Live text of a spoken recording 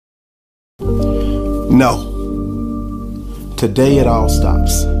No. Today it all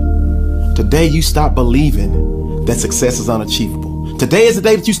stops. Today you stop believing that success is unachievable. Today is the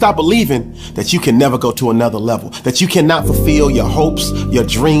day that you stop believing that you can never go to another level, that you cannot fulfill your hopes, your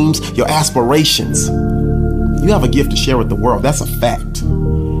dreams, your aspirations. You have a gift to share with the world. That's a fact.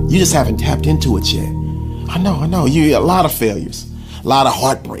 You just haven't tapped into it yet. I know. You a lot of failures, a lot of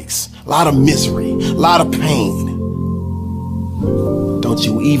heartbreaks, a lot of misery, a lot of pain. Don't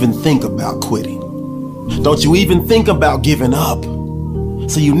you even think about quitting. Don't you even think about giving up.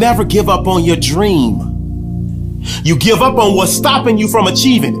 So you never give up on your dream. You give up on what's stopping you from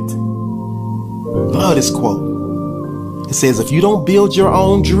achieving it. Love this quote. It says, if you don't build your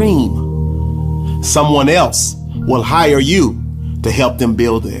own dream, someone else will hire you to help them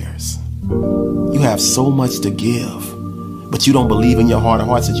build theirs. You have so much to give, but you don't believe in your heart of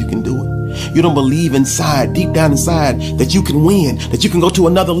hearts that you can do it. You don't believe inside, deep down inside, that you can win, that you can go to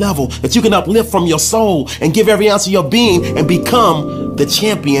another level, that you can uplift from your soul and give every ounce of your being and become the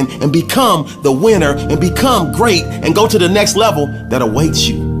champion and become the winner and become great and go to the next level that awaits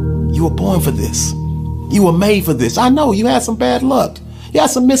you. You were born for this. You were made for this. I know you had some bad luck. You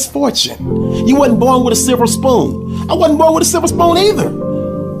had some misfortune. You wasn't born with a silver spoon. I wasn't born with a silver spoon either.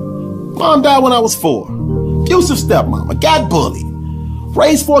 Mom died when I was 4. Abusive stepmama, got bullied.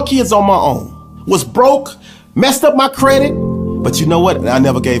 Raised 4 kids on my own. Was broke, messed up my credit. But you know what? I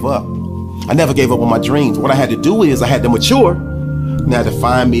never gave up. I never gave up on my dreams. What I had to do is I had to mature. And I had to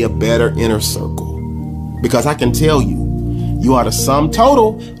find me a better inner circle. Because I can tell you, you are the sum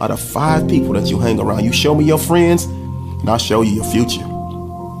total of the 5 people that you hang around. You show me your friends, and I'll show you your future.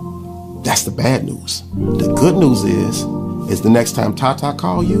 That's the bad news. The good news is the next time Tata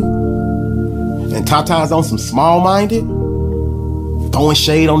call you, and Tata's on some small-minded, throwing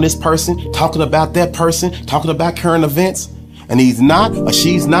shade on this person, talking about that person, talking about current events, and he's not or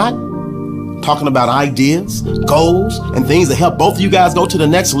she's not talking about ideas, goals, and things that help both of you guys go to the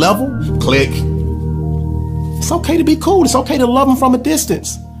next level, click. It's okay to be cool. It's okay to love them from a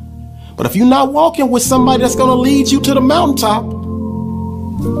distance. But if you're not walking with somebody that's going to lead you to the mountaintop,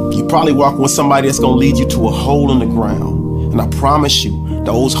 you're probably walking with somebody that's going to lead you to a hole in the ground. And I promise you,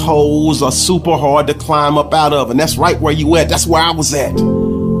 those holes are super hard to climb up out of. And that's right where you at. That's where I was at.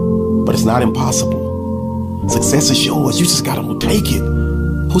 But it's not impossible. Success is yours. You just got to take it.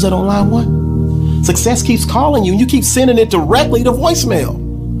 Who's that on line 1? Success keeps calling you and you keep sending it directly to voicemail.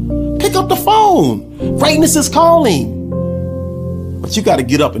 Pick up the phone. Greatness is calling. But you got to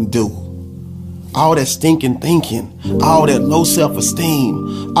get up and do. All that stinking thinking, all that low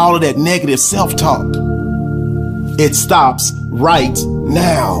self-esteem, all of that negative self-talk, it stops right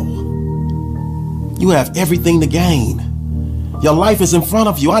now. You have everything to gain. Your life is in front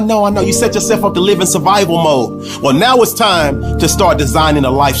of you. I know. You set yourself up to live in survival mode. Well, now it's time to start designing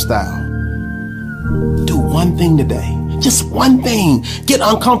a lifestyle. Do one thing today. Just one thing. Get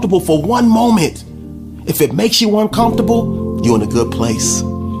uncomfortable for one moment. If it makes you uncomfortable, you're in a good place.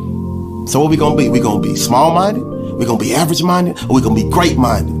 So what we gonna be? We gonna be small-minded? We gonna be average-minded? Or we gonna be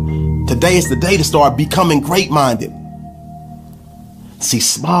great-minded? Today is the day to start becoming great-minded. See,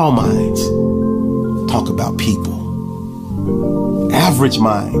 small minds talk about people. Average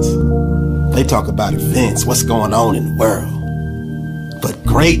minds, they talk about events, what's going on in the world. But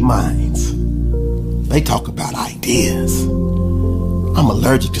great minds, they talk about ideas. I'm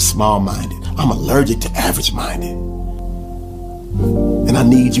allergic to small-minded. I'm allergic to average-minded. And I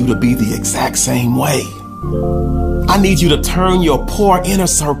need you to be the exact same way. I need you to turn your poor inner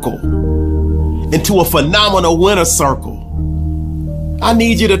circle into a phenomenal winner circle. I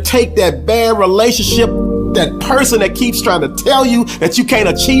need you to take that bad relationship, that person that keeps trying to tell you that you can't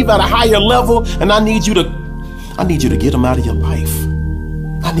achieve at a higher level, and I need you to get them out of your life.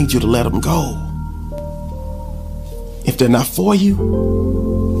 I need you to let them go. If they're not for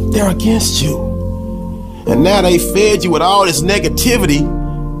you, they're against you. And now they fed you with all this negativity,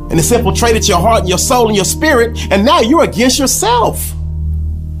 and it's infiltrated your heart and your soul and your spirit, and now you're against yourself.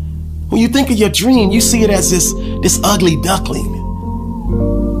 When you think of your dream, you see it as this ugly duckling.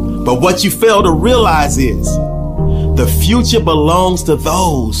 But what you fail to realize is the future belongs to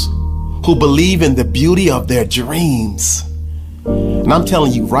those who believe in the beauty of their dreams. And I'm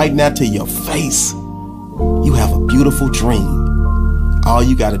telling you right now to your face, you have a beautiful dream. All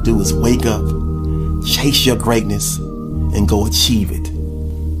you got to do is wake up, chase your greatness, and go achieve it.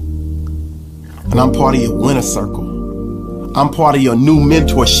 And I'm part of your winner circle. I'm part of your new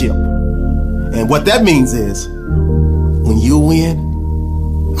mentorship. And what that means is, when you win,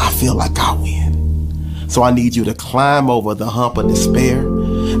 I feel like I win. So I need you to climb over the hump of despair.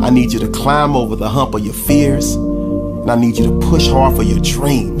 I need you to climb over the hump of your fears. And I need you to push hard for your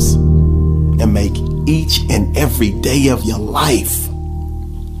dreams and make each and every day of your life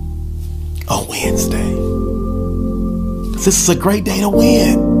a Wednesday. This is a great day to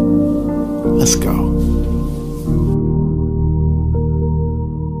win. Let's go.